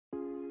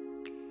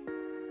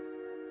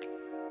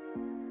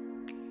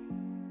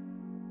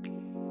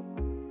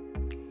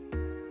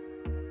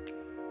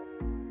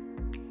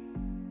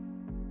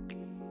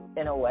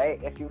in a way,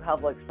 if you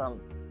have like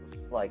some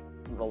like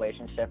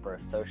relationship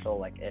or social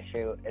like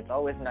issue, it's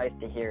always nice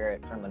to hear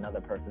it from another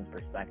person's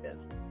perspective.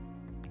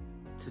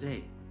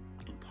 Today,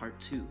 in part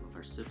 2 of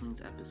our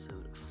siblings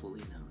episode of Fully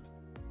Known,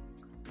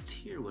 let's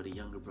hear what a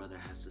younger brother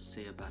has to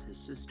say about his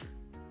sister,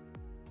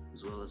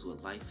 as well as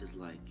what life is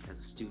like as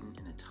a student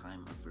in a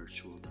time of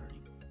virtual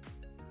learning.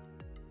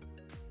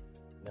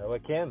 Noah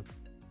Kim.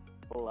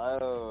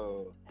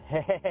 Hello.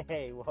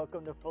 Hey,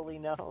 welcome to Fully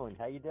Known.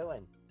 How you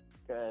doing?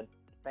 Good.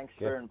 Thanks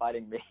for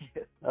inviting me.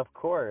 Of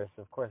course.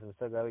 I'm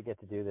so glad we get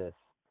to do this.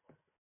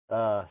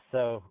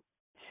 So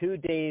 2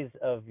 days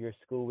of your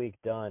school week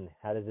done.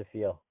 How does it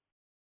feel?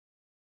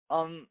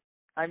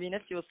 I mean,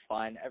 it feels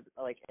fine.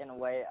 Like, in a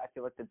way, I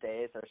feel like the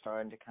days are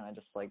starting to kind of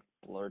just like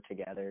blur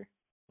together.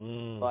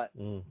 But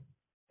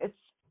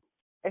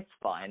it's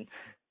fine.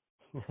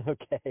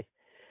 Okay.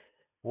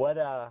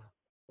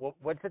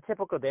 What's a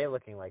typical day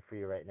looking like for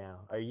you right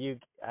now?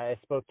 I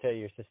spoke to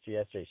your sister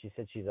yesterday. She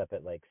said she's up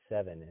at like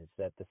 7. Is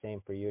that the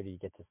same for you, or do you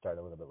get to start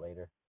a little bit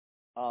later?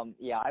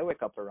 Yeah, I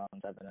wake up around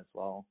 7 as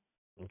well.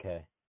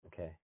 Okay.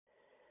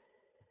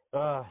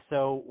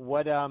 So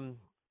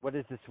what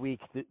is this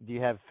week?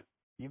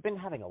 You've been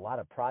having a lot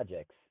of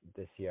projects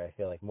this year, I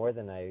feel like, more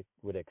than I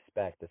would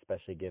expect,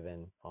 especially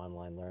given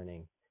online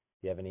learning.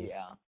 Do you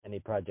have any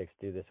projects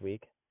due this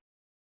week?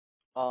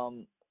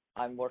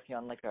 I'm working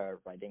on like a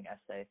writing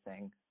essay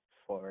thing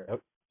for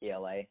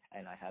ELA,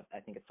 and I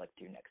think it's like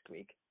due next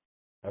week.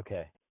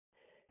 Okay.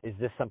 Is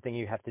this something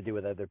you have to do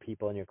with other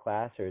people in your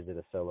class, or is it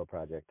a solo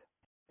project?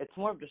 It's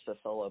more of just a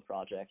solo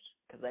project,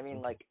 because I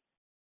mean, like,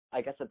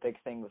 I guess a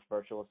big thing with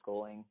virtual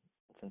schooling,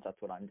 since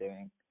that's what I'm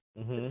doing,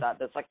 is that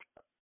there's like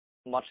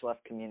much less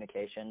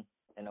communication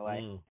in a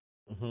way.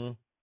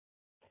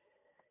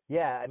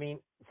 Yeah, I mean,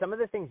 some of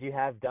the things you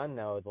have done,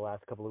 though, the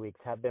last couple of weeks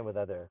have been with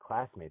other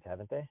classmates,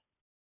 haven't they?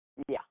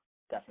 Yeah,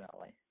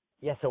 definitely.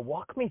 Yeah, so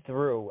walk me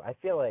through. I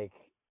feel like,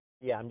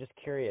 I'm just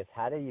curious,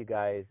 how do you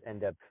guys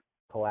end up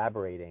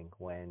collaborating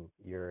when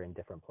you're in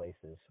different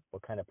places?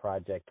 What kind of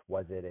project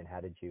was it, and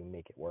how did you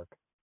make it work?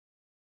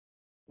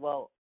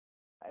 Well,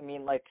 I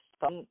mean, like,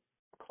 some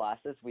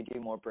classes we do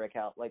more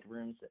breakout like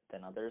rooms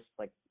than others.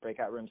 Like,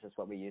 breakout rooms is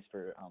what we use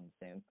for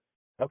Zoom.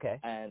 Okay.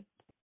 And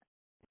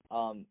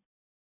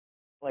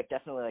like,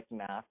 definitely like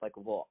math, like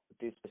we'll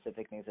do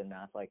specific things in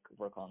math, like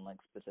work on like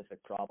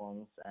specific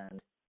problems and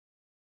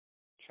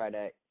try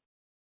to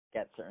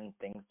get certain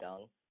things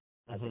done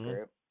as a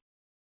group.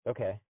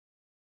 Okay.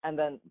 And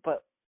then,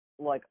 but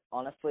like,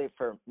 honestly,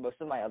 for most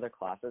of my other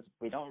classes,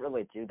 we don't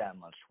really do that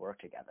much work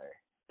together.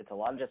 It's a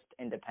lot of just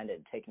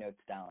independent, take notes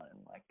down,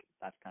 and like,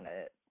 that's kind of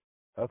it.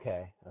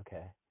 Okay.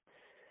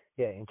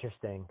 Yeah,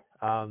 interesting.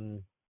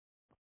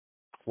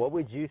 What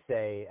would you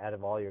say out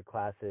of all your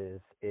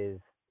classes is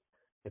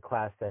the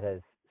class that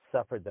has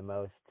suffered the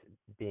most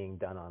being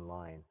done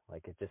online?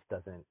 Like, it just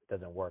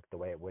doesn't work the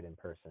way it would in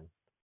person.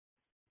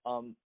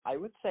 I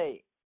would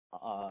say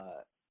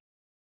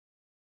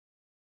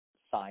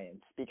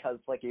science, because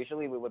like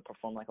usually we would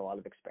perform like a lot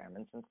of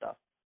experiments and stuff.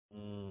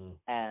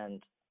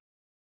 And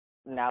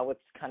now it's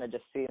kind of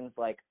just seems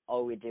like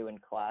all we do in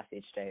class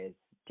each day is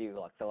do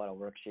like fill out a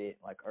worksheet,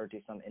 like, or do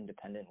some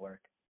independent work.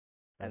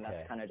 And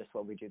that's kind of just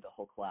what we do the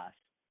whole class.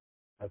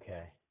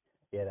 Okay.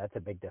 Yeah, that's a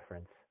big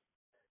difference.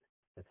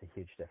 That's a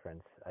huge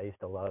difference. I used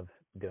to love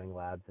doing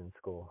labs in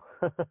school.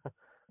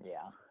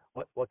 Yeah.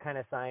 What kind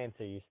of science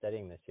are you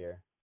studying this year?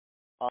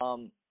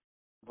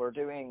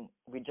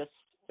 We just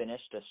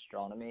finished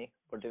astronomy.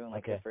 We're doing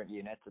like different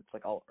units. It's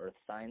like all earth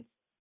science.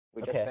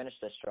 We just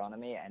finished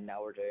astronomy, and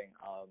now we're doing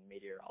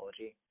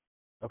meteorology.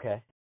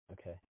 Okay.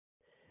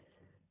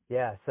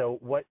 Yeah, so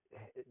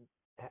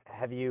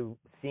have you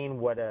seen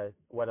what a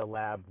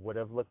lab would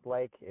have looked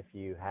like if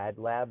you had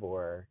lab,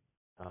 or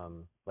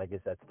like,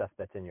 is that stuff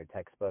that's in your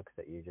textbooks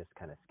that you're just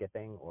kind of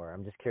skipping? Or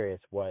I'm just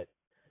curious what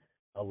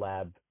a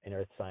lab in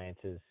earth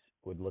sciences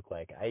would look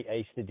like. I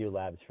used to do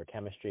labs for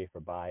chemistry, for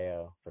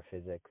bio, for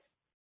physics.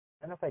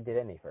 I don't know if I did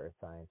any for earth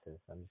sciences.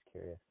 I'm just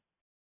curious.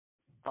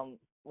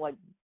 Like,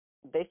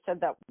 they said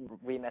that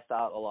we miss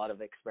out a lot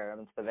of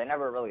experiments, but they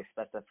never really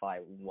specify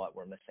what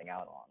we're missing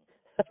out on,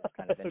 which is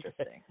kind of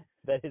interesting.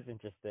 That is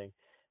interesting.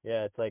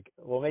 Yeah, it's like,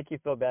 we'll make you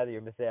feel bad that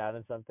you're missing out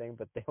on something,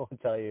 but they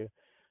won't tell you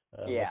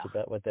much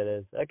about what that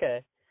is.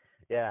 Okay.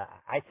 Yeah,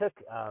 I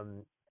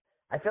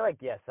feel like,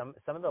 some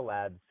of the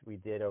labs we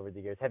did over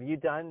the years. Have you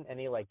done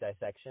any like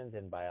dissections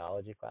in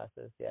biology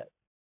classes yet?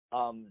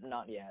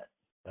 Not yet.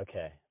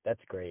 Okay,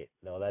 that's great.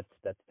 No,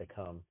 that's to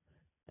come.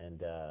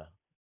 And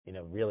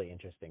really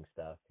interesting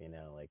stuff.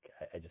 Like,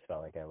 I just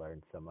felt like I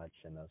learned so much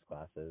in those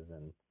classes,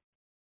 and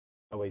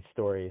always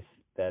stories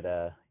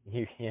that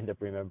you end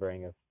up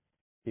remembering of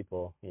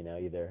people,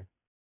 either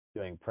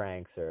doing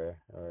pranks or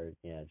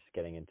just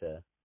getting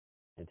into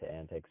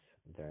antics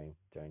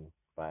during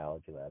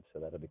biology labs. So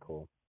that'll be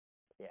cool.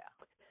 Yeah.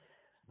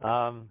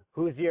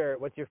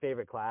 What's your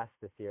favorite class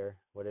this year?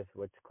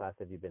 Which class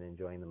have you been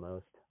enjoying the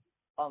most?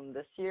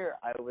 This year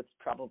I would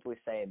probably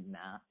say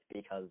math,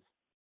 because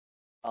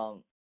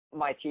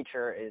my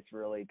teacher is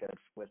really good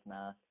with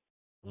math,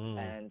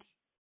 and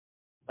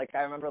Like,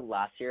 I remember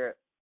last year,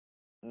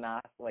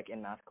 math, like,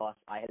 in math class,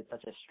 I had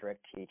such a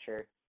strict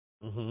teacher.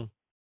 Mhm.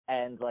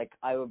 And, like,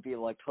 I would be,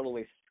 like,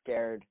 totally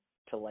scared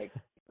to, like,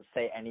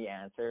 say any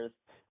answers.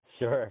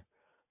 Sure.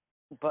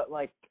 But,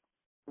 like,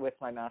 with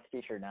my math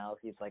teacher now,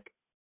 he's, like,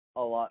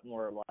 a lot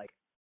more, like,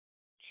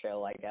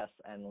 chill, I guess,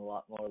 and a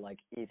lot more, like,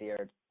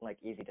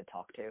 easy to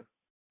talk to.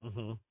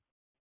 Mhm.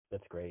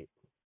 That's great.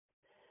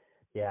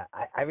 Yeah,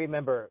 I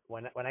remember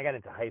when I got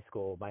into high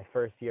school, my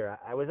first year,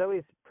 I was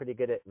always pretty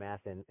good at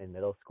math in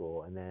middle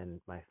school, and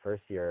then my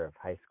first year of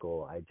high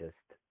school, I just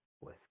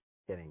was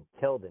getting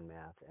killed in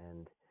math,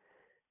 and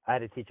I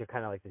had a teacher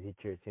kind of like the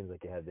teacher it seems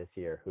like you had this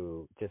year,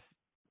 who just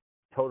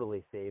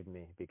totally saved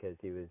me because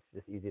he was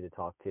just easy to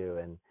talk to,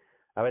 and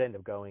I would end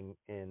up going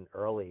in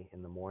early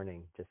in the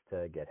morning just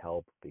to get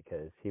help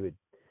because he would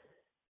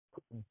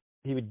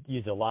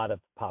use a lot of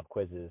pop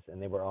quizzes,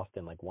 and they were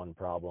often like one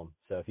problem.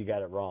 So if you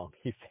got it wrong,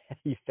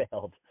 you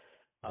failed.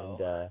 Oh.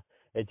 And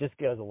it just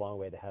goes a long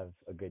way to have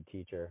a good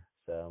teacher.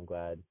 So I'm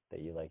glad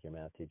that you like your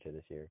math teacher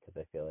this year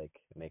because I feel like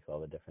it makes all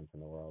the difference in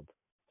the world.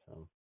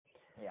 So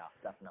Yeah,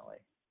 definitely.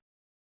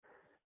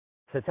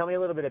 So tell me a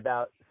little bit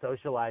about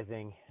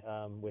socializing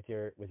with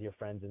your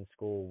friends in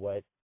school.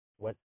 What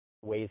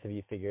ways have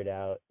you figured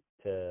out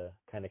to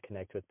kind of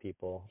connect with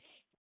people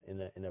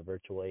in a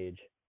virtual age?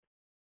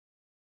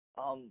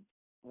 Well,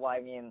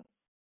 I mean,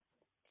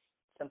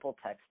 simple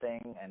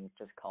texting and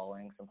just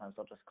calling. Sometimes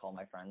I'll just call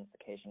my friends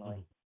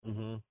occasionally.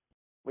 Mm-hmm.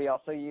 We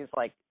also use,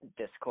 like,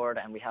 Discord,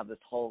 and we have this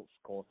whole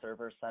school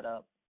server set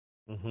up.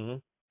 Mm-hmm.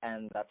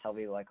 And that's how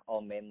we, like, all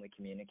mainly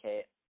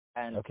communicate.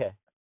 And Okay.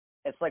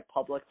 it's, like,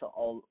 public to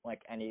all,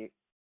 like, any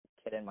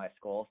kid in my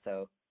school,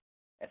 so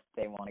if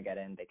they want to get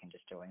in, they can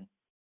just join.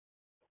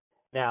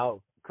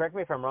 Now, correct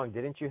me if I'm wrong,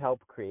 didn't you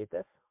help create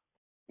this?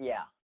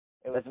 Yeah.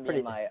 It was me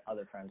and my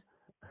other friend.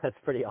 That's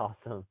pretty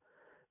awesome.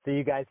 So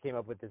you guys came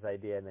up with this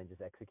idea and then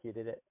just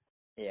executed it?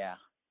 Yeah.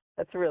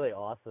 That's really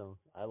awesome.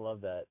 I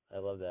love that.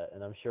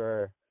 And I'm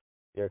sure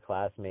your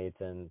classmates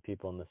and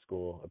people in the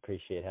school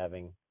appreciate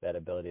having that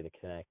ability to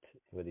connect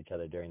with each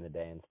other during the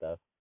day and stuff.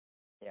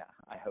 Yeah,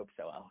 I hope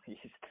so, at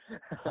least.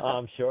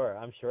 I'm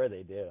sure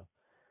they do.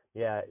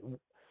 Yeah.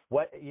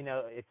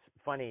 It's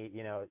funny,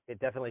 it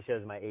definitely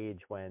shows my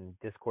age when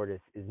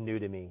Discord is new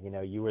to me.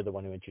 You were the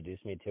one who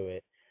introduced me to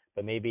it,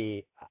 but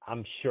maybe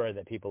I'm sure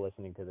that people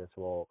listening to this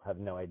will have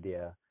no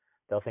idea.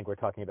 They'll think we're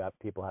talking about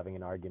people having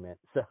an argument.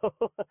 So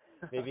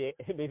maybe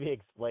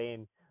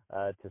explain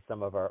to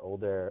some of our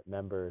older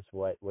members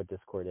what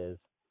Discord is.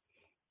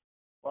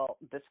 Well,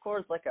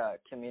 Discord is like a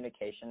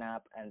communication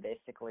app, and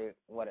basically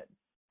what it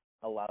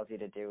allows you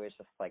to do is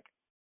just, like,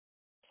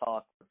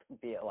 talk,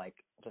 be it, like,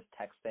 just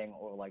texting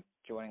or, like,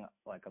 joining,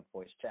 like, a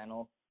voice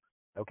channel.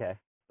 Okay.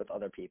 With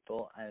other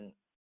people, and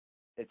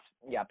it's,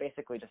 yeah,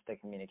 basically just a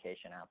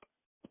communication app.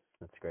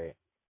 That's great.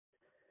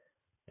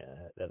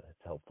 Yeah, that's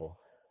helpful.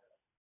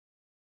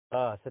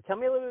 So tell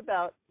me a little bit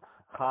about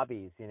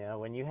hobbies.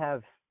 When you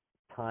have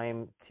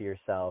time to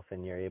yourself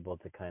and you're able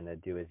to kind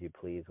of do as you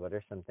please, what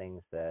are some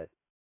things that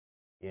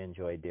you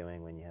enjoy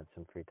doing when you have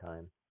some free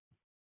time?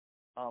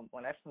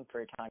 When I have some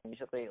free time,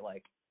 usually,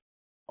 like,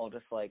 I'll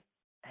just, like,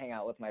 hang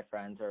out with my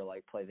friends or,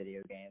 like, play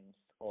video games,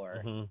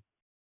 or Mm-hmm.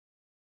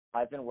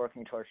 I've been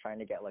working towards trying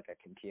to get, like, a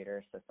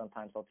computer, so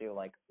sometimes I'll do,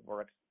 like,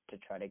 work to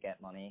try to get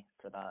money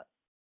for that.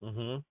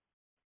 Mm-hmm.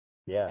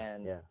 Yeah.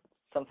 And yeah.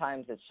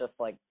 sometimes it's just,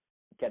 like,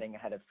 getting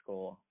ahead of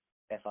school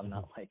if I'm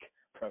not, like,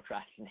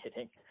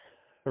 procrastinating.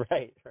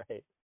 Right.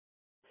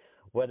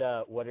 What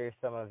are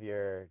some of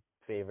your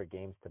favorite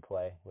games to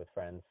play with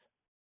friends?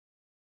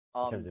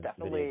 In terms of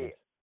Definitely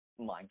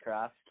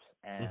Minecraft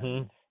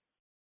and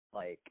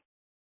like,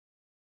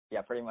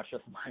 yeah, pretty much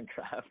just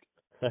Minecraft.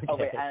 Okay. Oh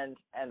wait, and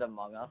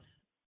Among Us.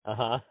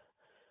 Uh-huh.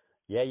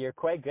 Yeah, you're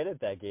quite good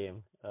at that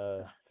game.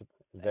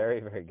 Very,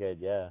 very good,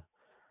 yeah.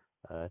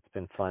 It's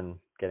been fun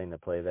getting to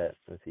play that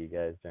with you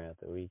guys during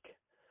the week.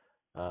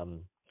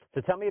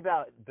 So tell me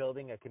about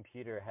building a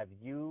computer. Have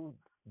you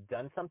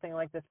done something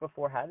like this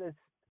before? How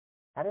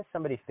does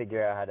somebody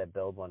figure out how to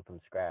build one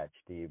from scratch?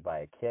 Do you buy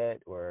a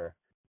kit, or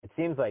it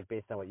seems like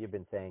based on what you've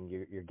been saying,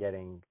 you're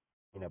getting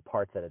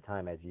parts at a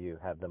time as you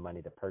have the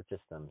money to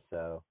purchase them.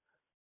 So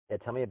yeah,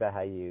 tell me about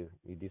how you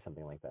do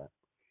something like that.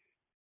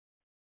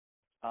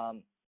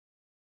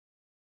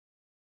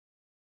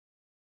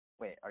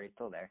 Wait, are you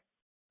still there?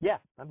 Yeah,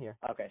 I'm here.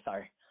 Okay,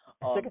 sorry.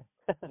 Okay.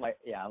 my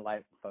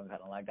phone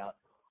kind of lagged out.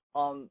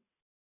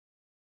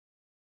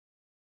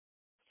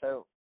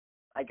 So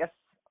I guess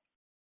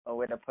a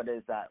way to put it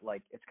is that,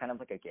 like, it's kind of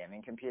like a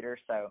gaming computer,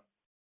 so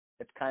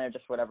it's kind of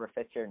just whatever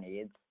fits your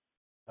needs.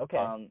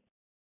 Okay.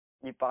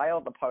 You buy all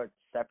the parts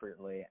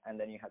separately, and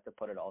then you have to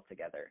put it all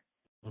together.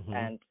 Mm-hmm.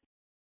 And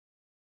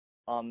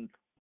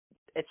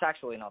it's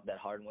actually not that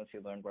hard once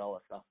you learn where all the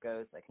stuff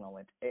goes.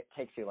 It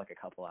takes you like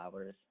a couple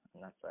hours,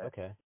 and that's it.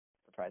 Okay.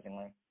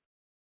 Surprisingly.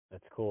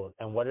 That's cool.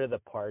 And what are the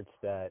parts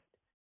that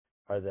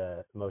are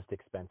the most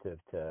expensive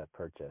to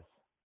purchase?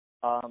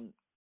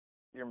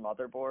 Your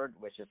motherboard,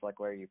 which is like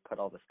where you put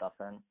all the stuff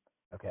in.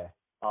 Okay.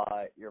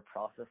 your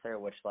processor,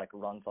 which like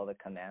runs all the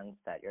commands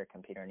that your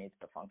computer needs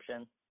to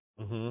function,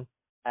 Mm-hmm.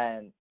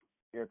 and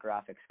your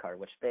graphics card,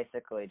 which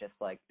basically just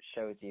like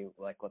shows you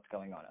like what's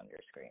going on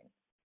your screen.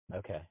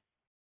 Okay.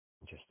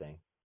 Interesting.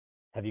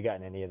 Have you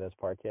gotten any of those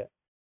parts yet?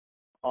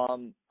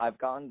 I've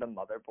gotten the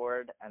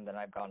motherboard, and then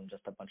I've gotten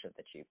just a bunch of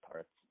the cheap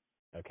parts.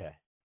 Okay.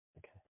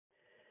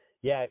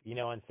 Yeah,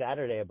 on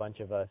Saturday, a bunch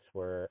of us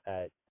were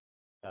at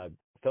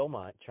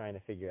Philmont trying to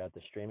figure out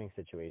the streaming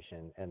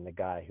situation, and the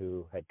guy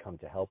who had come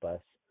to help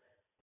us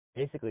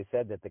basically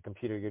said that the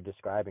computer you're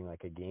describing,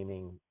 like a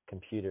gaming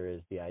computer,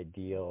 is the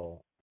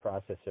ideal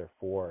processor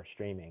for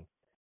streaming,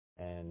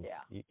 and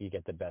you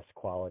get the best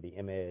quality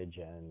image,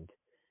 and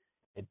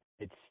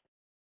it's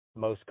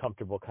most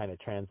comfortable kind of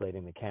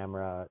translating the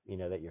camera,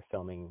 that you're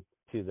filming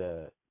to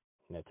the,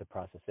 to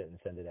process it and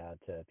send it out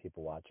to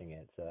people watching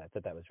it. So I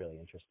thought that was really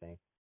interesting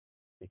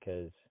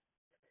because,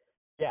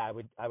 I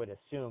would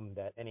assume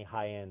that any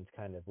high-end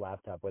kind of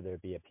laptop, whether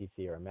it be a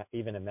PC or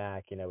even a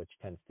Mac, which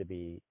tends to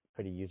be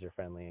pretty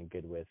user-friendly and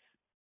good with,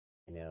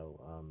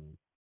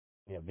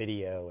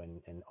 video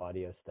and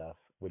audio stuff,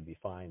 would be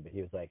fine. But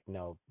he was like,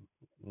 no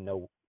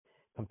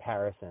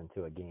comparison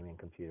to a gaming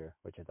computer,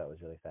 which I thought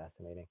was really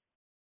fascinating.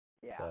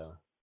 Yeah.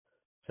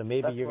 So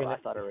maybe that's you're what gonna. I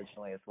thought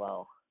originally as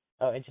well.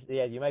 Oh, interesting.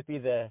 Yeah, you might be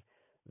the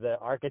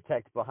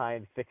architect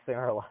behind fixing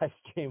our live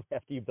stream.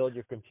 After you build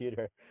your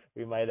computer,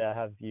 we might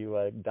have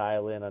you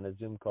dial in on a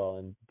Zoom call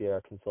and be our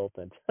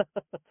consultant.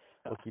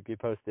 We'll keep you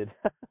posted.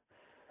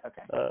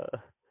 Okay.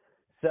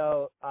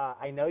 So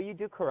I know you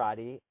do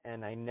karate,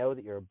 and I know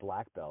that you're a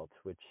black belt,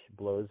 which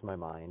blows my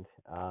mind.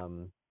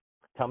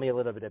 Tell me a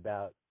little bit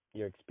about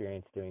your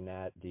experience doing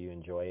that. Do you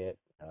enjoy it?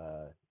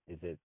 Is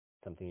it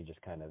something you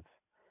just kind of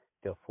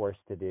feel forced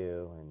to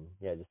do?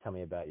 And just tell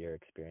me about your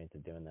experience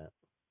of doing that.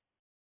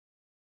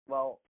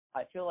 Well,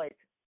 I feel like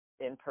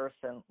in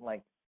person,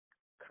 like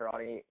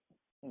karate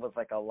was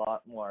like a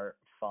lot more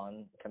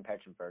fun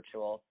compared to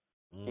virtual,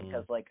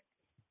 because like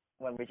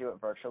when we do it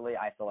virtually,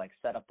 I have to like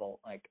set up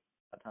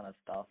a ton of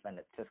stuff, and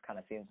it just kind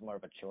of seems more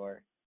of a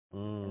chore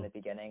in the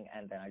beginning,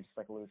 and then I just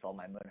like lose all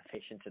my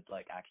motivation to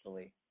like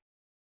actually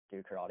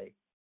do karate.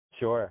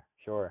 Sure.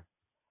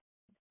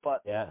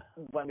 But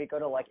when we go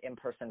to like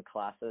in-person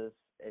classes,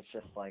 it's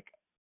just like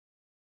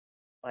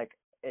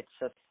it's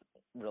just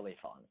really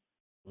fun.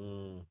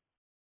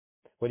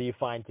 What do you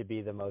find to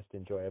be the most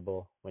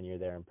enjoyable when you're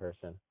there in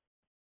person?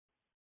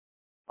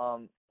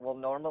 Well,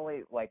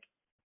 normally, like,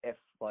 if,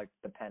 like,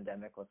 the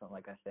pandemic wasn't,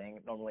 like, a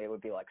thing, normally it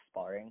would be, like,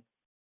 sparring.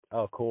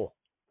 Oh, cool.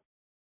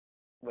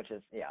 Which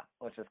is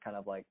kind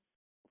of, like,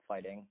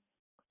 fighting.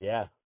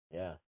 Yeah.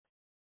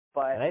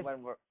 But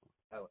when we're...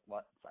 Oh,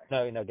 what?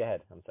 Sorry. No, go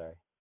ahead. I'm sorry.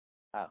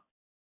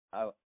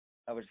 Oh,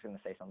 I was just going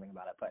to say something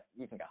about it, but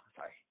you can go.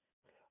 Sorry.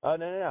 Oh,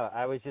 no.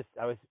 I was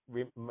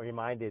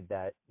reminded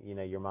that,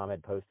 your mom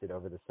had posted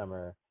over the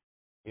summer,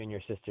 you and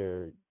your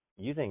sister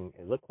using,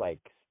 it looked like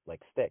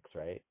sticks,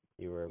 right?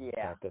 You were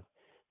practice.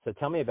 So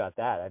tell me about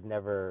that. I've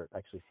never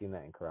actually seen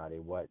that in karate.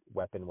 What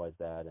weapon was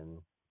that,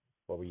 and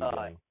what were you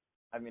doing?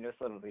 I mean, it was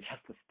literally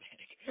just a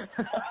stick.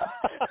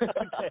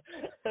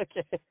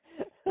 Okay.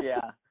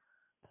 Yeah.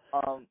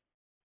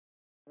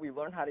 We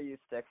learned how to use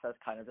sticks as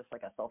kind of just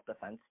like a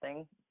self-defense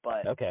thing,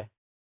 but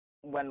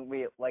when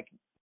we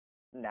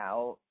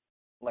now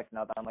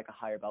that I'm like a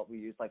higher belt, we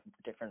use like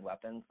different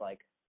weapons like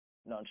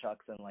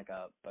nunchucks and like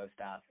a bow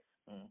staff.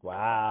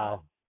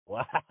 Wow.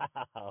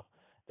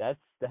 That's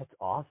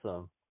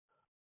awesome.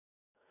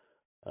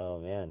 Oh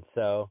man.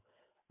 So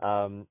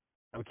I'm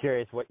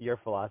curious what your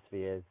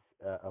philosophy is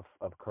of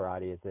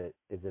karate.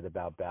 Is it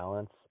about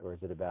balance, or is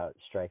it about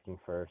striking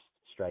first,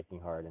 striking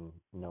hard, and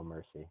no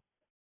mercy?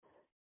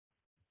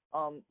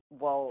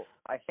 Well,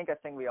 I think a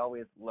thing we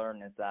always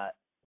learn is that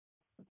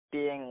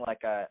being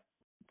like a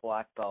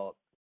black belt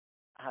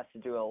has to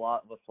do a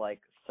lot with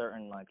like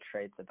certain like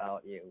traits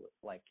about you.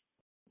 Like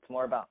it's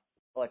more about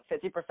like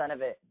 50%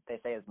 of it they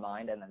say is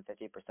mind, and then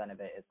 50% of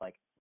it is like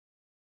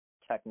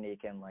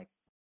technique and like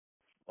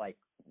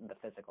the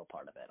physical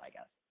part of it, I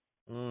guess.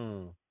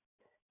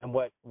 And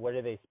what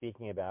are they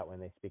speaking about when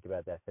they speak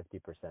about that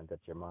 50%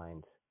 that's your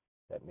mind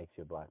that makes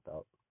you a black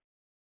belt?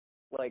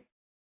 Like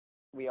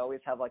we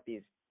always have like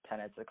these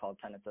tenets, are called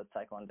tenets of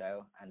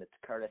Taekwondo, and it's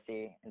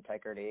courtesy,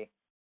 integrity,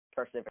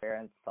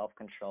 perseverance,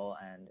 self-control,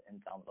 and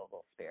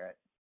indomitable spirit.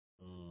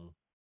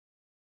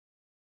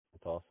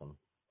 That's awesome.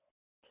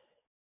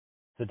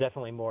 So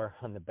definitely more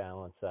on the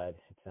balance side,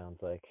 it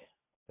sounds like,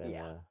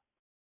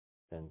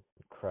 than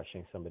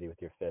crushing somebody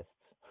with your fists.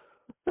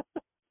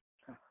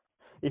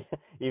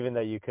 Even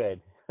though you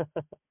could.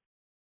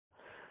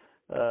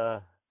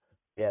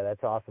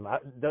 That's awesome.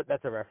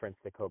 That's a reference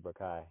to Cobra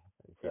Kai.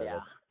 So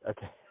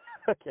okay.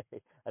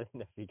 I didn't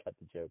know if you got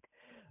the joke.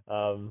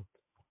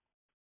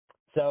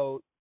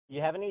 So, you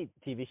have any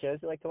TV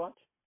shows you like to watch?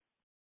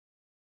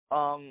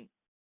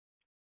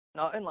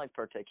 Not in like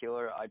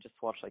particular. I just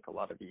watch like a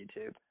lot of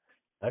YouTube.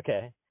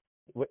 Okay.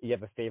 You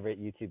have a favorite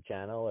YouTube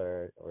channel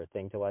or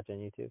thing to watch on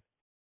YouTube?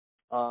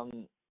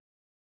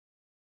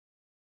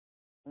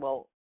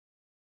 Well,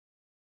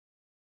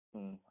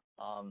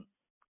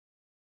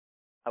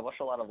 I watch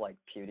a lot of like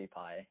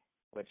PewDiePie,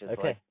 which is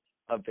Okay. like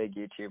a big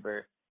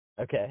YouTuber.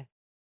 Okay.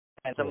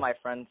 And some of my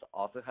friends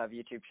also have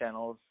YouTube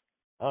channels,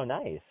 Oh,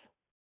 nice.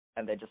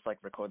 and they just like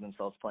record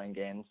themselves playing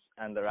games,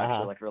 and they're Uh-huh.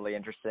 actually like really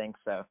interesting.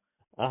 So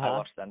I Uh-huh.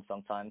 watch them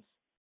sometimes.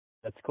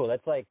 That's cool.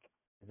 That's like,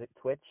 is it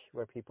Twitch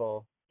where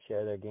people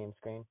share their game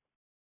screen?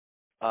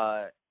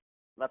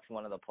 That's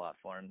one of the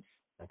platforms.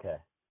 Okay.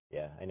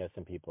 Yeah, I know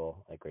some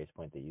people at Grace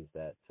Point that use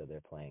that, so they're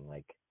playing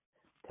like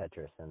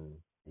Tetris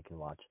and you can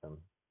watch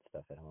them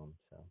stuff at home.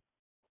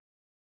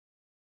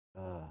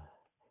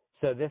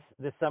 So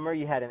this summer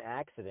you had an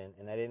accident,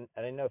 and I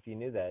didn't know if you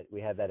knew that.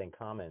 We had that in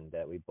common,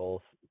 that we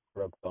both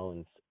broke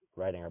bones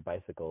riding our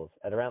bicycles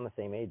at around the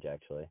same age,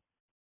 actually.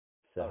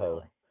 So Oh,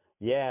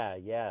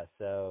 really? yeah.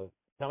 So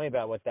tell me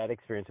about what that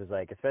experience was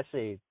like,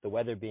 especially the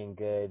weather being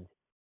good,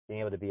 being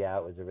able to be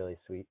out was a really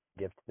sweet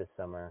gift this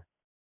summer.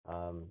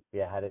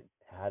 Yeah,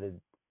 how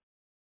did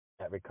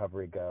that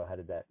recovery go? How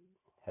did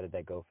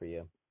that go for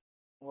you?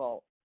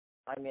 Well,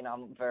 I mean,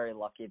 I'm very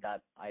lucky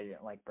that I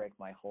didn't like break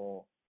my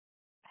whole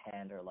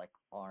hand or like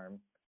arm,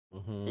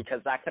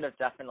 because that could have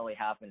definitely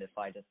happened if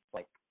I just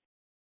like,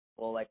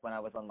 well, like when I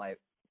was on my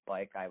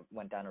bike, I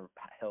went down a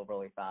hill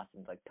really fast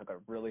and like took a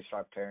really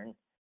sharp turn,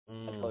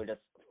 and so it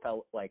just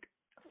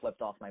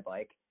flipped off my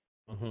bike.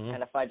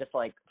 And if I just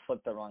like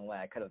flipped the wrong way,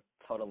 I could have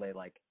totally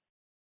like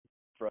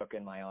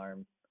broken my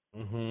arm.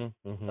 So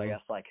I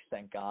guess like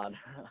thank God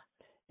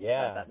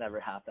Yeah. that never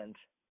happened.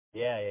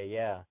 Yeah.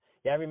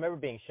 Yeah, I remember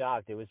being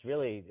shocked. It was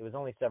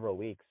only several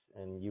weeks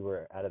and you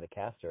were out of the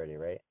cast already,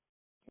 right?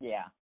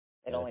 Yeah.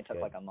 It Yeah, only that's took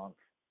good. like a month.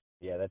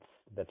 Yeah,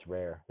 that's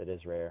rare. That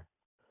is rare.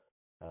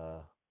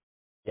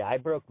 Yeah, I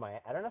don't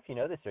know if you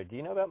know this, or do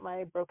you know about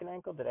my broken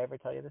ankle? Did I ever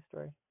tell you this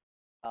story?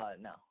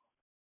 No.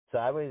 So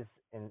I was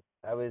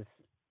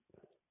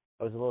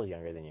a little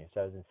younger than you.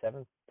 So I was in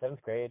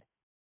seventh grade.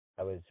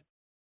 I was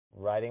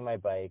riding my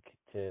bike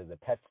to the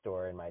pet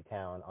store in my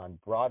town on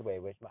Broadway,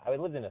 which I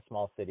lived in a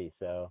small city,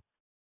 so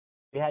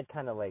we had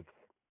kind of like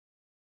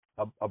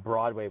a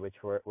Broadway, which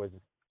was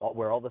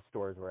where all the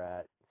stores were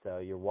at. So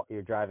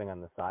you're driving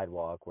on the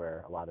sidewalk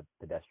where a lot of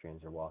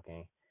pedestrians are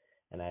walking,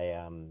 and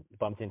I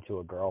bumped into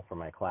a girl from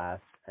my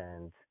class,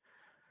 and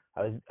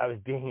I was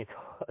being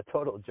a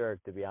total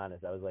jerk, to be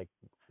honest. I was like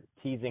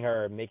teasing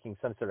her, making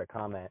some sort of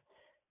comment,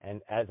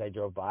 and as I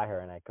drove by her,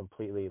 and I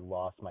completely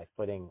lost my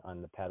footing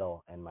on the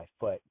pedal, and my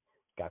foot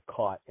got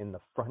caught in the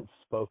front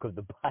spoke of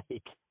the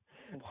bike,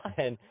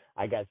 and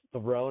I got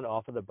thrown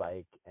off of the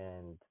bike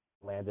and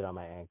landed on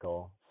my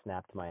ankle,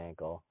 snapped my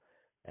ankle,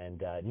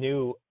 and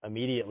knew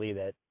immediately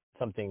that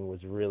something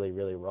was really,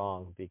 really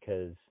wrong,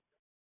 because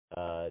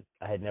I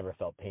had never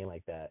felt pain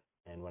like that.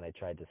 And when I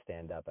tried to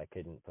stand up, I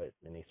couldn't put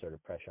any sort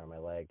of pressure on my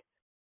leg.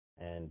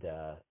 And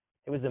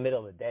it was the middle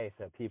of the day,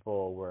 so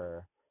people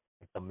were,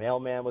 like, the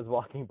mailman was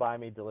walking by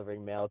me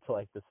delivering mail to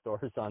like the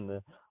stores on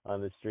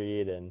the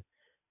street, and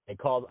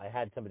I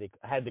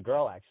had the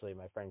girl, actually,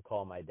 my friend,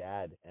 call my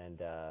dad,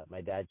 and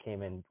my dad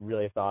came in,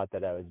 really thought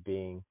that I was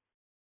being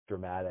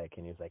dramatic,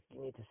 and he was like,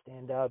 "You need to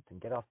stand up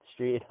and get off the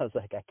street." I was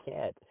like, "I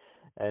can't."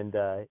 And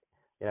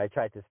I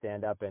tried to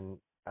stand up, and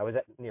I was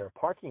near a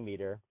parking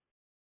meter,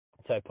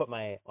 so I put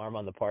my arm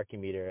on the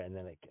parking meter, and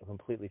then it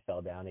completely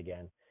fell down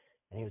again.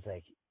 And he was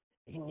like,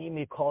 "You need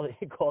me to call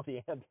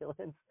the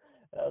ambulance?"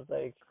 And I was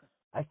like,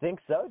 "I think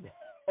so,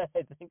 Dad.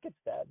 I think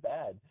it's that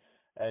bad."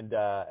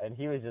 And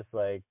he was just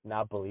like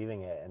not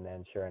believing it. And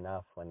then sure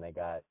enough, when they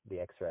got the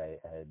X-ray,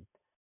 I had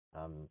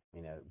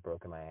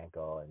broken my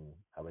ankle, and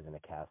I was in a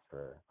cast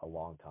for a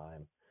long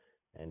time.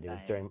 And it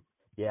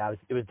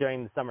was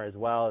during the summer as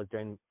well. It was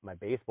during my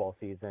baseball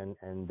season,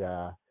 and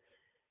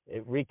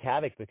it wreaked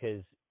havoc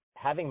because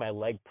having my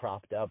leg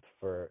propped up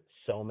for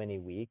so many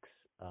weeks,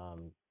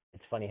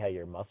 it's funny how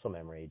your muscle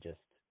memory just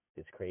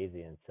is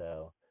crazy. And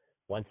so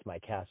once my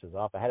cast was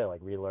off, I had to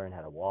like relearn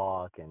how to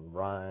walk and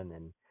run,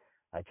 and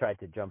I tried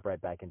to jump right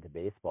back into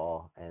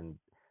baseball. And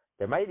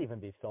there might even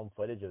be film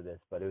footage of this,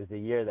 but it was a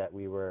year that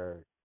we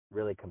were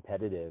really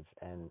competitive,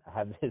 and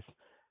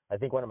I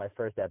think one of my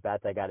first at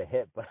bats I got a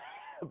hit,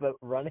 but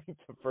running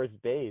to first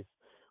base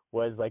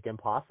was like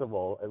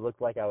impossible. It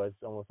looked like I was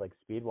almost like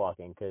speed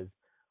walking, because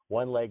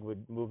one leg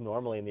would move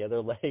normally and the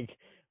other leg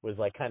was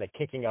like kind of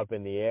kicking up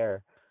in the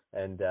air,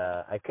 and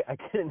I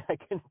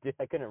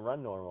couldn't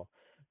run normal.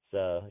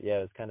 So yeah,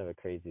 it was kind of a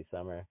crazy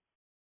summer,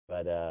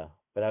 but I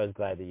was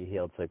glad that you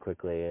healed so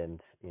quickly,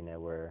 and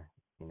we're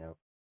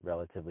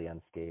relatively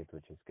unscathed,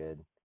 which is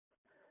good.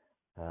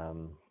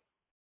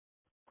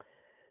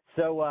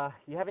 So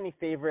you have any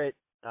favorite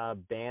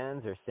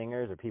bands or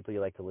singers or people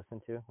you like to listen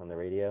to on the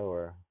radio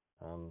or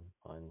on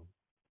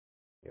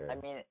your? I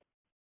mean,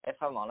 if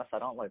I'm honest, I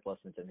don't like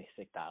listen to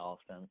music that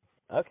often.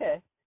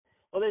 Okay.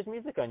 Well, there's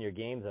music on your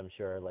games, I'm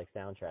sure, like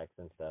soundtracks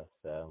and stuff.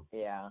 So.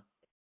 Yeah.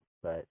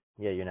 But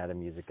yeah, you're not a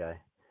music guy.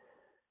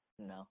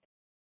 No.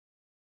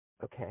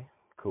 Okay.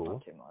 Cool.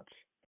 Not too much.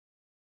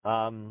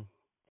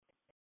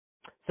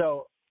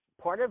 So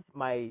part of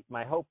my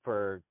hope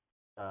for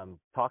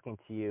talking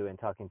to you and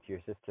talking to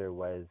your sister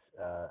was,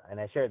 and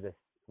I shared this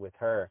with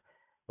her,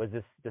 was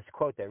this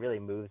quote that really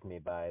moves me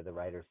by the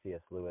writer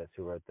C.S. Lewis,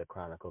 who wrote the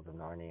Chronicles of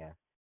Narnia.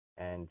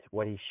 And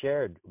what he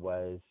shared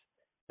was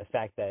the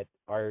fact that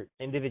our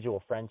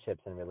individual friendships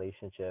and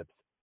relationships,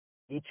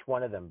 each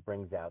one of them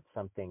brings out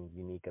something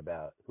unique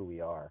about who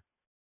we are.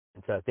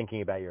 And so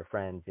thinking about your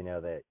friends,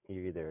 that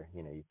you either,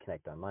 you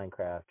connect on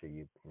Minecraft or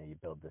you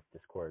build this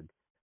Discord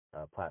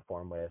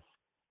platform with,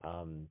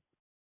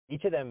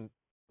 each of them,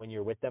 when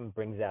you're with them,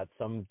 brings out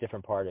some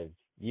different part of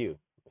you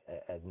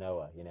as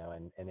Noah,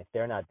 and if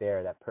they're not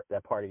there,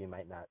 that part of you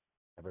might not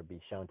ever be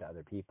shown to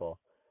other people.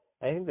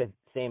 And I think the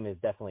same is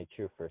definitely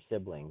true for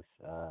siblings.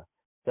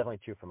 Definitely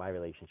true for my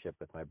relationship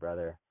with my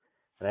brother.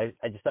 And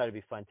I just thought it'd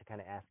be fun to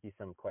kind of ask you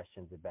some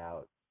questions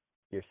about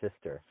your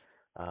sister,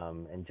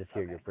 and just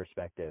hear your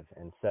perspective.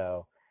 And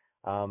so,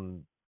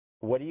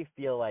 what do you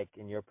feel like,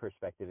 in your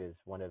perspective, is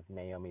one of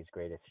Naomi's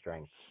greatest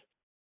strengths?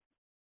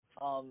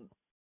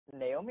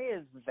 Naomi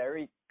is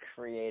very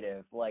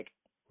creative. Like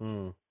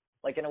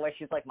in a way,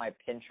 she's like my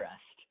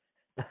Pinterest.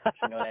 If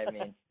you know what I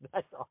mean?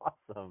 That's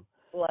awesome.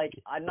 Like,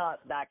 I'm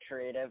not that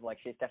creative. Like,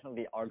 she's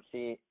definitely the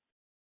artsy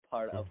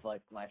part of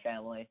like my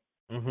family.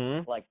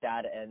 Mm-hmm. Like,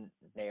 Dad and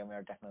Naomi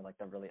are definitely like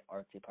the really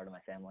artsy part of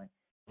my family.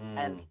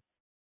 And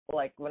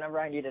like, whenever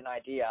I need an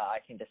idea, I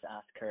can just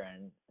ask her,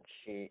 and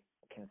she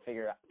can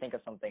think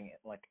of something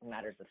like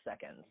matters of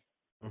seconds.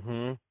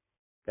 Mm-hmm.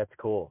 That's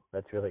cool.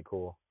 That's really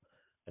cool,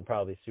 and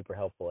probably super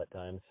helpful at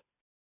times.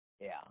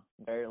 Yeah,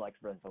 very like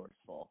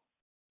resourceful.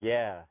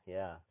 Yeah.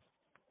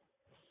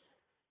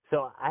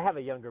 So I have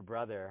a younger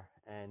brother,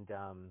 and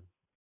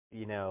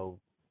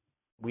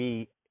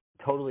we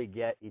totally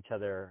get each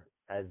other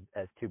as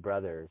two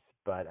brothers,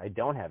 but I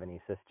don't have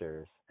any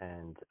sisters,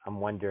 and I'm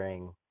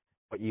wondering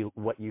what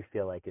you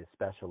feel like is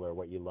special, or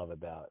what you love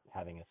about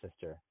having a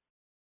sister.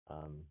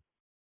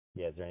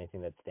 Is there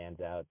anything that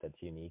stands out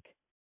that's unique?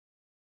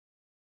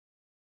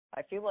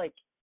 I feel like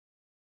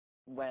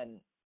when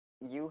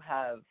you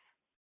have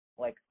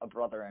like a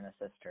brother and a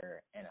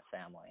sister in a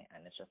family,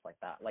 and it's just like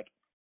that, like,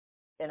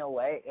 in a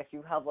way, if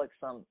you have like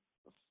some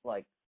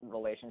like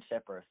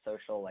relationship or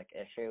social like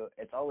issue,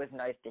 it's always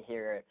nice to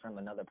hear it from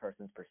another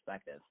person's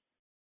perspective.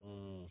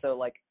 So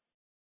like,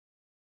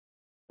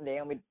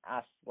 Naomi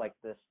asks like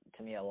this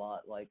to me a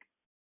lot. Like,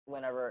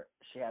 whenever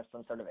she has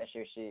some sort of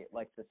issue, she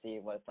likes to see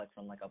what it's like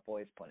from like a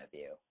boy's point of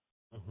view.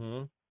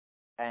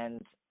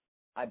 And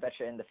I bet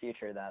you in the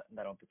future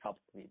that'll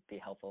probably be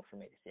helpful for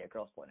me to see a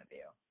girl's point of view.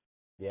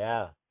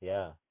 Yeah.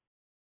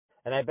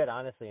 And I bet,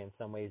 honestly, in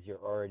some ways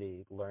you're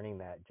already learning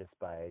that just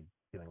by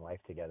doing life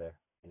together,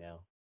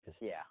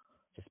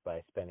 just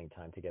by spending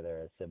time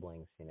together as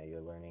siblings.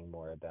 You're learning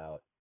more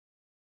about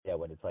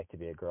what it's like to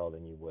be a girl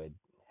than you would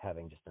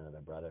having just another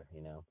brother.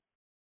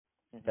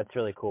 That's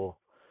really cool.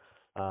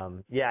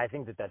 I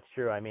think that's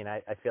true. I mean,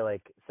 I feel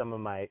like some of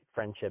my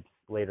friendships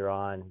later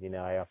on,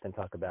 I often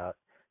talk about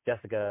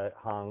Jessica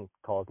Hong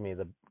calls me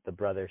the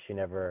brother she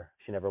never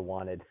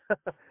wanted.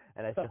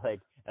 And I feel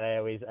like, and I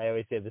always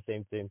say the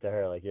same thing to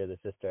her, like, you're the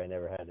sister I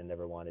never had and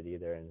never wanted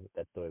either. And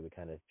that's the way we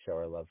kind of show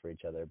our love for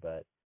each other.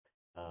 But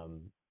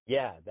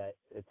that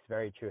it's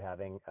very true,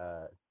 having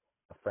a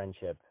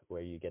friendship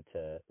where you get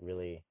to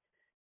really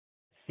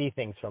see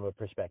things from a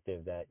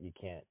perspective that you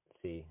can't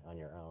see on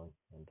your own.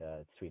 And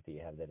it's sweet that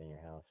you have that in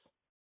your house.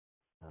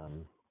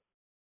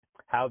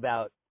 How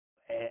about,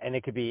 and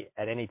it could be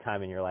at any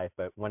time in your life,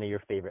 but one of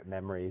your favorite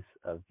memories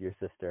of your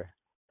sister?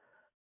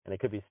 And it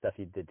could be stuff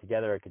you did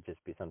together, or it could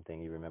just be something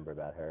you remember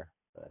about her,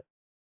 but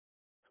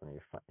it's one of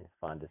your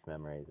fondest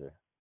memories.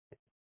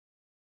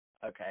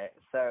 Okay,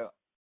 so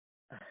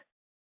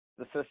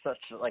this is such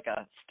like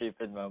a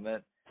stupid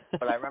moment,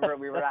 but I remember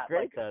we were at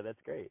great, though. That's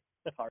great.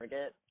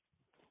 Target,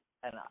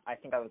 and I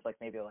think I was like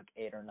maybe like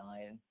 8 or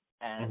 9,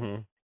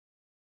 and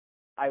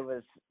I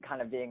was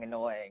kind of being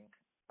annoying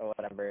or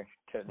whatever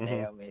to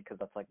Naomi, because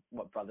that's like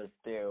what brothers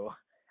do.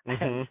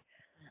 And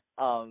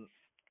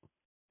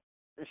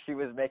she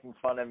was making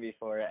fun of me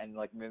for it and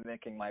like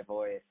mimicking my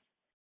voice,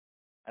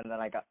 and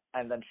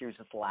then she was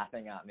just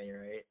laughing at me,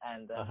 right?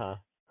 And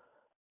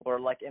we're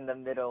like in the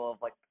middle of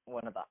like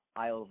one of the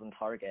aisles in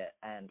Target,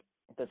 and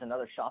there's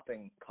another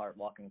shopping cart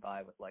walking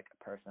by with like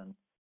a person.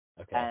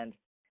 And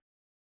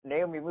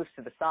Naomi moves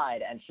to the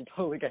side, and she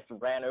totally gets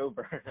ran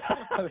over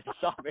by the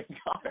shopping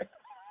cart.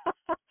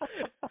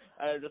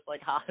 And I'm just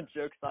like,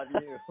 joke's on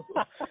you.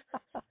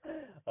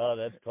 Oh,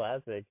 that's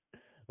classic.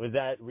 Was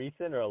that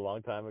recent or a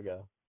long time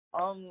ago?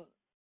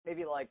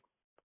 Maybe like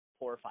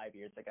 4 or 5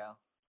 years ago.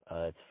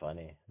 Oh, that's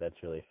funny. That's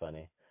really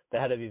funny.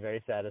 That had to be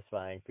very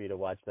satisfying for you to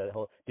watch that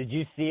whole. Did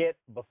you see it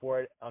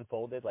before it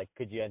unfolded? Like,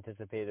 could you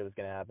anticipate it was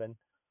going to happen?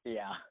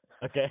 Yeah.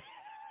 Okay.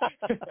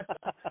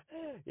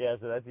 Yeah,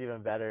 so that's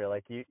even better.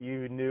 Like,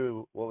 you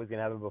knew what was going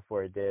to happen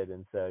before it did,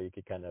 and so you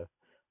could kind of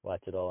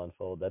watch it all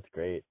unfold. That's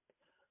great.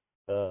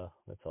 Oh,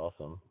 that's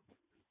awesome.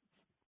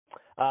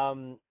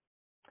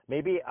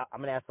 Maybe I'm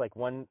going to ask like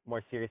one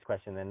more serious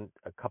question, then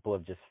a couple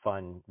of just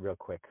fun, real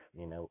quick,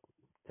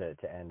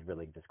 to end,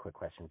 really just quick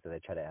questions that I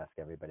try to ask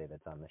everybody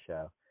that's on the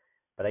show.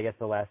 But I guess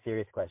the last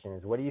serious question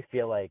is, what do you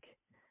feel like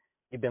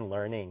you've been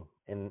learning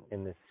in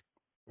this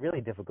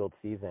really difficult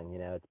season.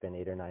 It's been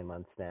 8 or 9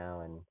 months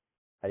now, and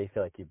how do you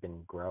feel like you've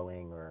been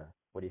growing, or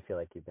what do you feel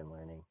like you've been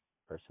learning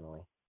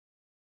personally?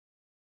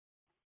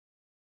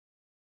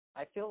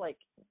 I feel like,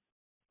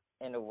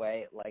 in a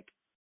way, like,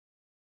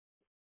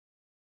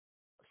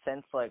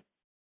 since like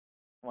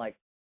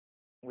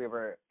we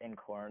were in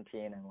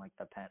quarantine and like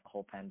the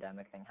whole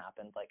pandemic thing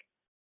happened, like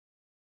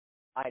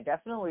I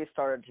definitely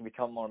started to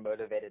become more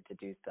motivated to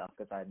do stuff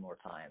because I had more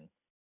time.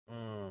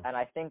 And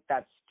I think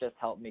that's just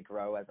helped me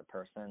grow as a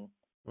person.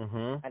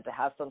 And to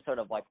have some sort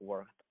of like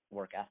work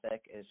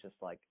ethic is just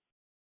like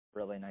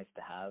really nice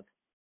to have.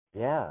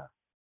 Yeah,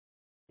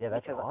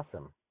 that's because,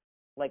 awesome.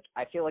 Like,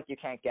 I feel like you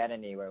can't get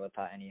anywhere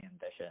without any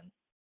ambition.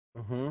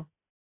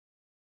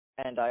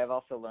 And I have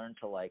also learned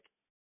to like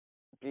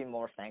be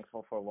more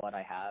thankful for what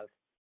I have,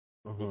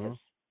 because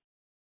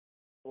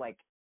like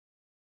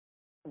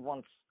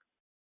once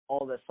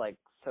all this like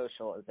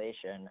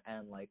socialization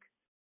and like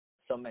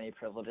so many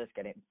privileges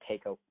getting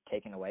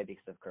taken away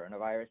because of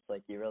coronavirus,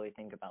 like you really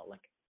think about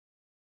like,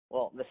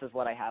 well, this is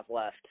what I have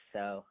left,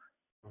 so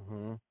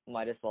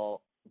might as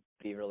well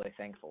be really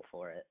thankful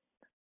for it.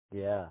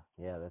 Yeah,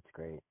 that's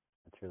great.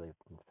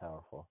 That's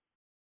powerful.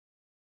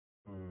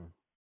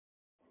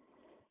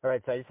 All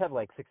right, so I just have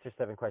like 6 or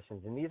 7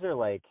 questions, and these are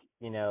like,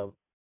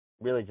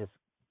 really just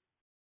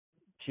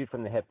shoot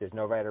from the hip. There's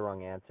no right or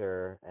wrong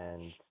answer,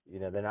 and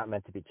they're not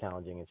meant to be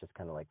challenging. It's just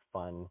kind of like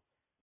fun,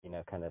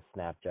 kind of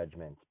snap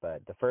judgments.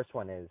 But the first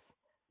one is,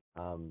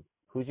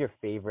 who's your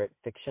favorite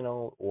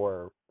fictional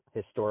or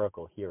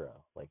historical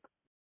hero, like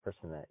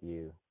person that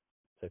you?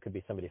 So it could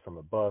be somebody from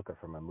a book or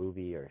from a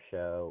movie or a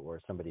show, or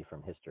somebody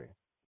from history.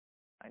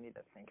 I need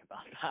to think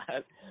about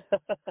that.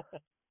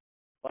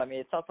 Well, I mean,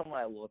 it's not someone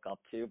I look up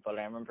to, but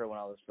I remember when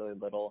I was really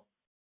little,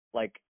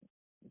 like,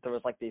 there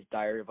was, like, these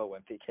Diary of a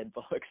Wimpy Kid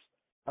books.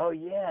 Oh,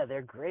 yeah,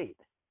 they're great.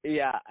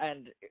 Yeah,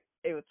 and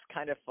it was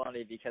kind of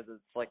funny because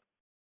it's, like,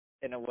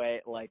 in a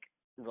way, like,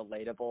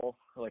 relatable,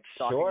 like,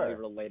 shockingly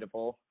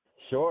relatable.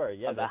 Sure,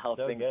 yeah, about how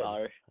so things good.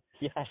 are.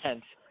 Yeah.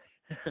 And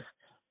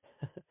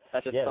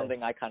that's just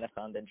something I kind of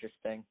found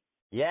interesting.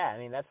 Yeah, I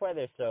mean, that's why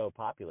they're so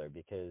popular,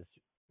 because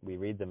we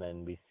read them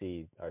and we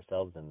see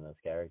ourselves in those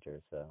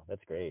characters, so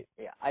that's great.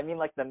 Yeah, I mean,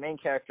 like, the main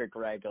character,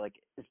 Greg, like,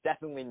 is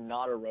definitely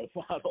not a role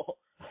model,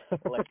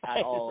 like, right,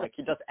 at all. Like,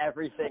 he does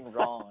everything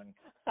wrong,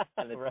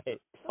 and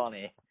it's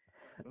funny,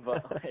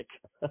 but, like...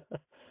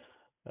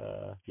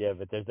 yeah,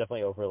 but there's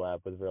definitely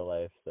overlap with real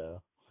life,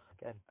 so...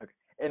 Okay.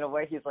 In a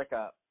way, he's like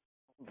a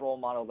role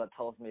model that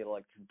tells me,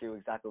 like, to do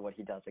exactly what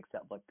he does,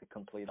 except, like, the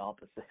complete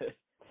opposite.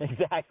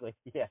 Exactly,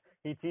 yeah.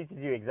 He teaches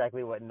you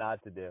exactly what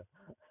not to do.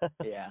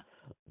 Yeah.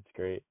 It's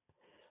great.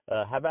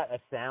 How about a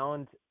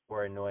sound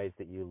or a noise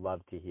that you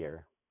love to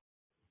hear?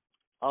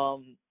 I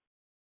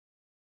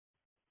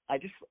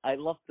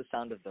love the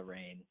sound of the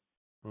rain.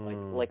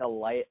 Like a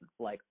light,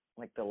 like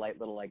the light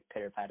little, like,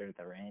 pitter-patter of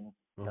the rain.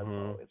 That's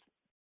always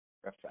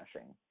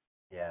refreshing.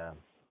 Yeah.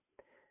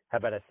 How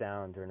about a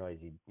sound or noise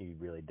you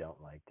really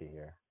don't like to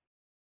hear?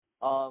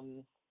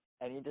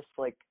 Any just,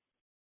 like,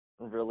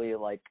 really,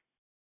 like,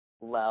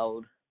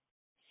 loud,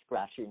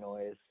 scratchy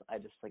noise I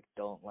just, like,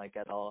 don't like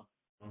at all.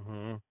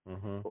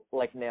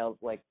 Like nails,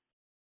 like,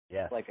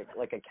 like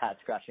a cat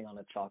scratching on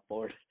a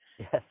chalkboard.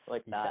 Yes.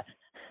 Like that.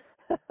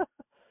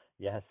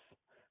 Yes.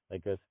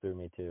 That goes through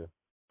me too.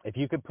 If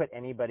you could put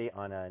anybody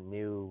on a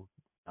new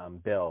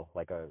bill,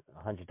 like a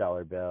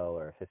 $100 bill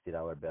or a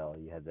 $50 bill,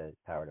 you had the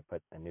power to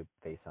put a new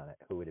face on it,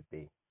 who would it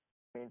be?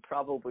 I mean,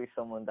 probably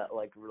someone that,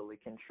 like, really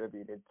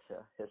contributed to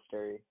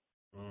history.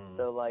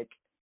 So, like,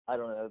 I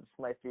don't know,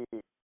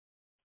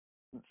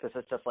 this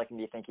is just, like,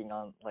 me thinking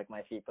on, like,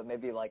 my feet, but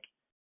maybe, like,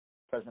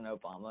 President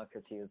Obama,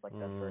 because he was, like,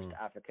 the first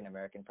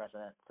African-American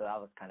president, so that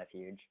was kind of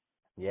huge.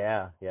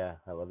 Yeah,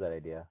 I love that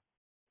idea.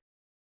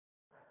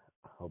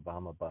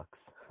 Obama bucks.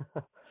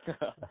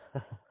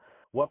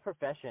 What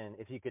profession,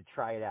 if you could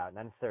try it out,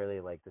 not necessarily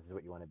like this is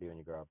what you want to do when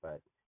you grow up,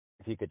 but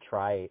if you could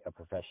try a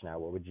profession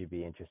out, what would you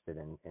be interested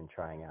in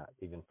trying out,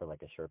 even for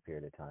like a short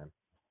period of time?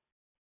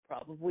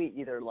 Probably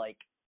either like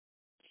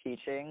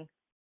teaching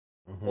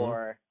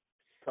or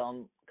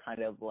some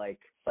kind of like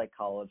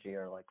psychology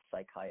or like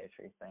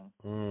psychiatry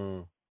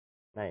thing.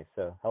 Nice.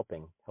 So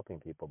helping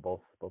people,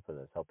 both of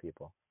those help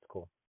people. It's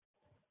cool.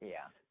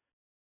 Yeah.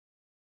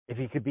 If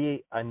you could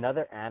be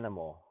another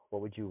animal,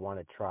 what would you want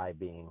to try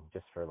being,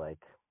 just for like,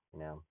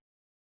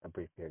 a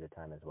brief period of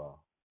time as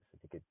well? So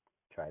if you could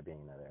try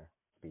being another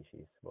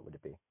species, what would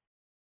it be?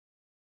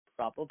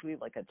 Probably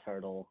like a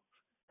turtle.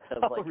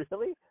 Oh,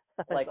 really?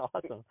 That's like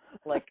awesome.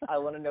 Like, I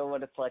want to know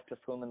what it's like to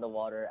swim in the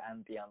water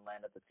and be on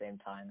land at the same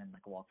time and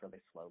like walk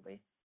really slowly.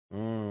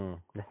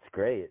 That's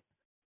great.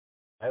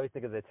 I always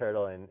think of the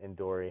turtle in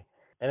Dory.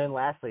 And then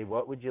lastly,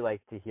 what would you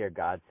like to hear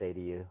God say to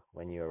you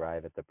when you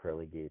arrive at the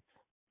pearly gates?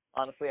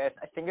 Honestly, I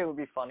think it would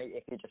be funny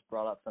if he just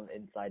brought up some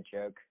inside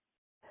joke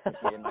with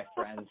me and my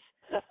friends.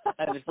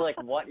 And just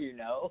like, what, you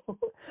know?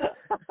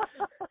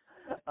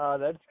 Oh,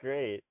 that's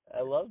great.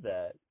 I love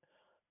that.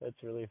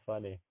 That's really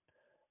funny.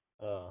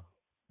 Oh.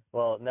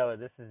 Well, Noah,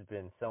 this has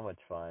been so much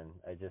fun.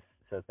 I just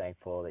so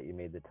thankful that you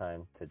made the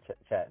time to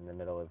chat in the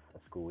middle of a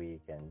school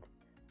week, and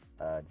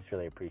just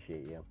really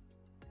appreciate you.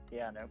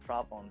 Yeah, no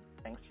problem.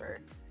 Thanks for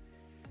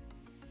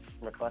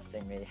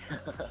requesting me.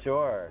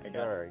 Sure.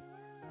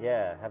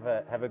 Yeah,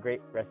 have a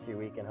great rest of your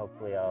week, and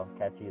hopefully I'll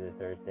catch you either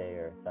Thursday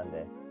or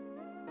Sunday.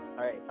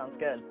 All right, sounds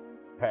good.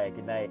 All right,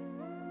 good night.